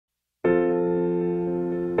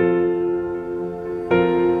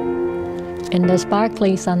In the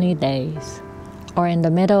sparkly sunny days, or in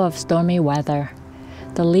the middle of stormy weather,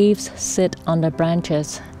 the leaves sit on the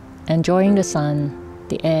branches, enjoying the sun,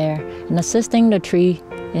 the air, and assisting the tree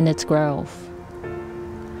in its growth.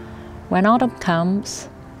 When autumn comes,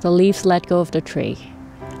 the leaves let go of the tree,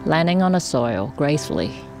 landing on the soil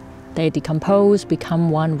gracefully. They decompose, become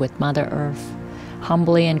one with Mother Earth,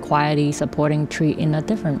 humbly and quietly supporting the tree in a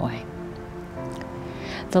different way.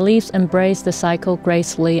 The leaves embrace the cycle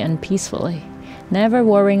gracefully and peacefully, never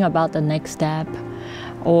worrying about the next step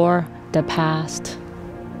or the past.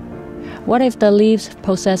 What if the leaves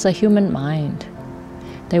possess a human mind?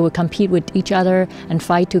 They would compete with each other and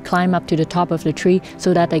fight to climb up to the top of the tree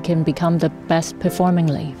so that they can become the best performing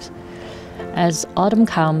leaves. As autumn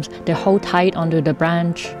comes, they hold tight onto the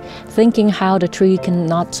branch, thinking how the tree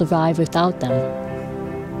cannot survive without them.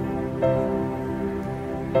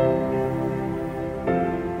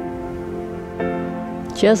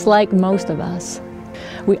 Just like most of us,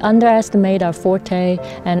 we underestimate our forte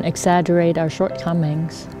and exaggerate our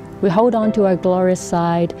shortcomings. We hold on to our glorious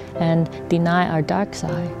side and deny our dark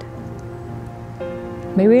side.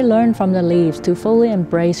 May we learn from the leaves to fully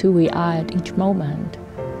embrace who we are at each moment,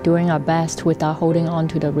 doing our best without holding on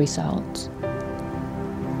to the results.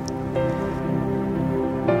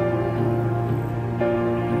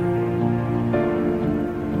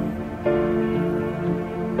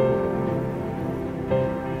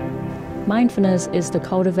 Mindfulness is the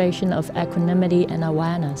cultivation of equanimity and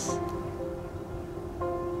awareness.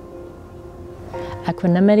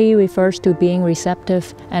 Equanimity refers to being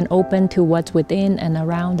receptive and open to what's within and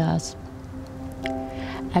around us.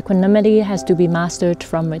 Equanimity has to be mastered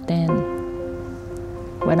from within.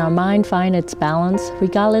 When our mind finds its balance,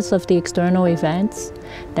 regardless of the external events,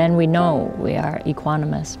 then we know we are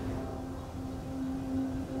equanimous.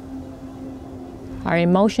 Our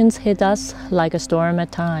emotions hit us like a storm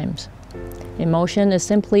at times. Emotion is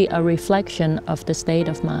simply a reflection of the state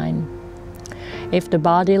of mind. If the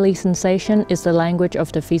bodily sensation is the language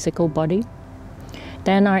of the physical body,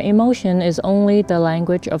 then our emotion is only the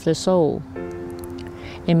language of the soul.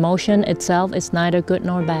 Emotion itself is neither good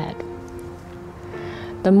nor bad.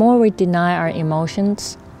 The more we deny our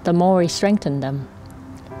emotions, the more we strengthen them.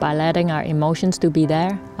 By letting our emotions to be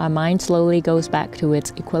there, our mind slowly goes back to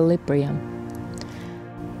its equilibrium.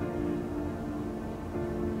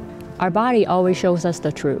 Our body always shows us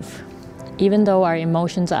the truth. Even though our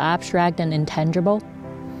emotions are abstract and intangible,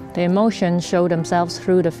 the emotions show themselves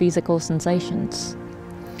through the physical sensations.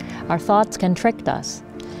 Our thoughts can trick us,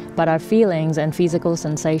 but our feelings and physical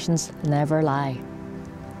sensations never lie.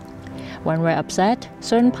 When we're upset,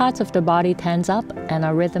 certain parts of the body tense up and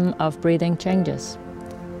our rhythm of breathing changes.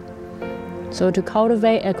 So to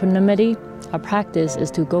cultivate equanimity, our practice is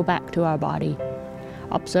to go back to our body,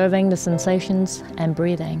 observing the sensations and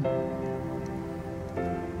breathing.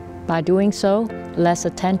 By doing so, less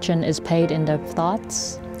attention is paid in the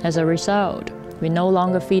thoughts. As a result, we no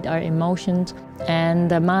longer feed our emotions and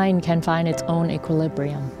the mind can find its own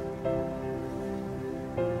equilibrium.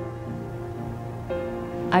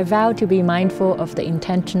 I vow to be mindful of the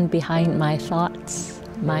intention behind my thoughts,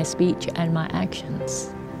 my speech, and my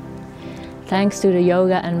actions. Thanks to the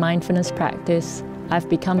yoga and mindfulness practice, I've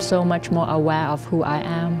become so much more aware of who I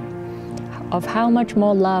am, of how much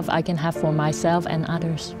more love I can have for myself and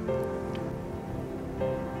others.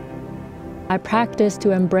 I practice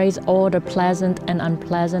to embrace all the pleasant and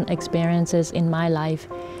unpleasant experiences in my life,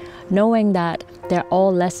 knowing that they're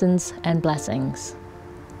all lessons and blessings.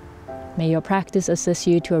 May your practice assist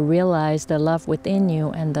you to realize the love within you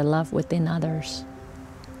and the love within others.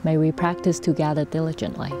 May we practice together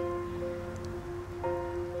diligently.